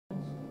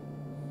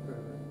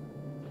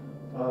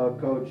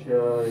Coach,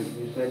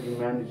 you said you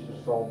managed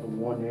to solve the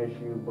one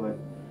issue, but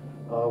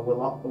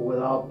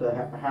without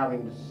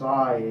having the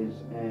size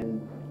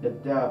and the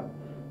depth,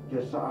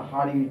 just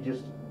how do you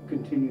just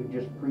continue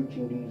just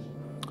preaching these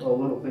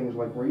little things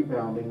like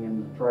rebounding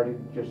and try to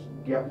just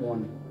get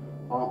one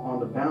on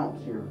the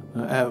bounce here?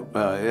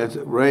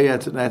 Ray,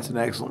 that's an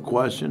excellent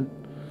question.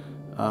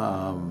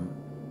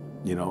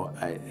 You know,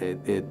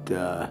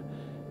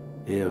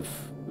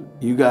 if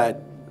you got,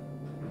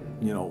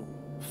 you know,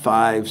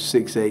 5,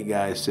 6, 8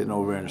 guys sitting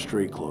over in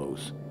street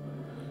clothes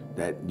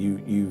that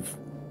you've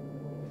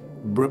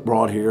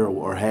brought here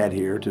or had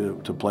here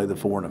to play the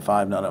 4 and the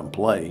 5, none of them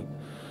play.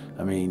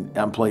 I mean,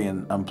 I'm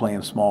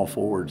playing small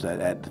forwards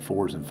at the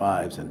 4s and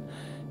 5s, and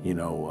you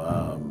know,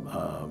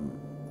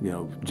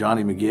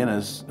 Johnny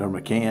McGinnis or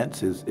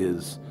McCants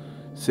is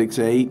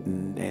 6'8"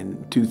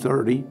 and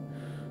 230.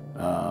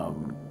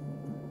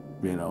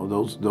 You know,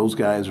 those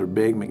guys are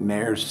big.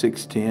 McNair's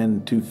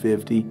 6'10",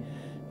 250.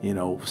 You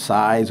know,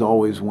 size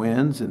always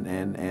wins,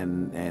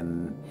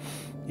 and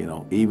you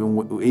know, even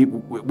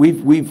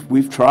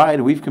we've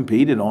tried, we've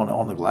competed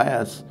on the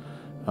glass.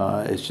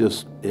 It's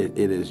just it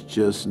is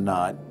just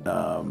not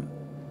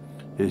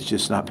it's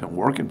just not been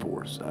working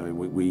for us. I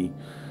mean,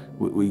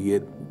 we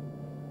get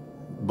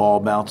ball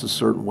bounces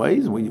certain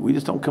ways, and we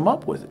just don't come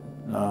up with it.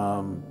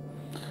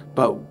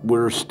 But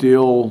we're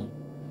still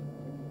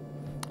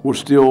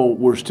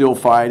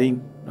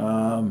fighting.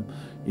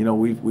 You know,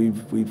 we've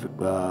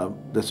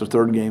that's our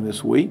 3rd game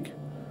this week.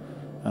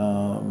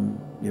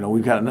 You know,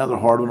 we've got another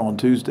hard one on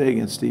Tuesday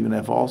against Stephen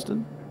F.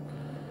 Austin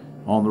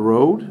on the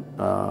road,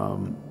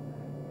 and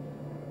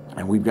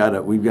we've got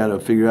to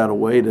figure out a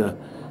way to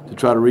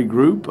try to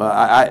regroup.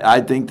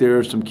 I think there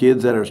are some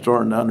kids that are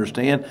starting to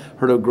understand.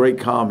 Heard a great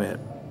comment.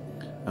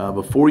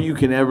 Before you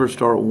can ever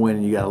start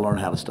winning, you got to learn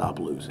how to stop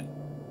losing.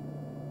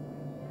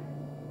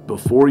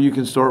 Before you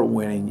can start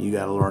winning, you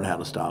got to learn how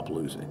to stop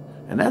losing.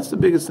 And that's the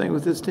biggest thing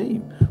with this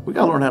team. We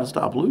got to learn how to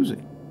stop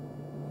losing.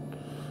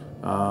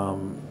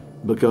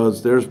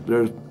 Because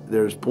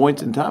there's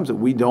points in times that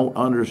we don't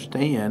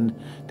understand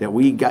that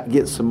we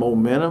get some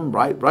momentum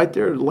right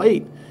there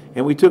late,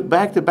 and we took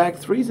back-to-back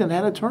threes and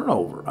had a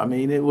turnover. I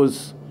mean,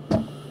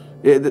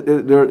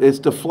 it's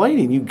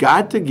deflating. You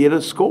got to get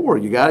a score.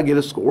 You got to get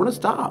a score and a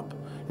stop.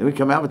 And we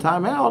come out of a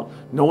timeout,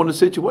 knowing the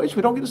situation,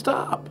 we don't get a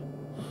stop.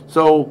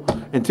 So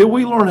until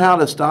we learn how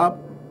to stop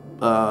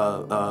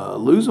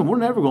losing, we're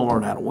never going to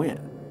learn how to win.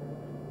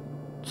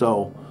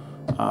 So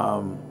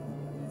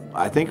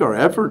I think our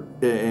effort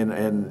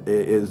and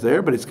is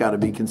there, but it's got to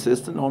be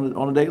consistent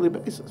on a daily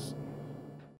basis.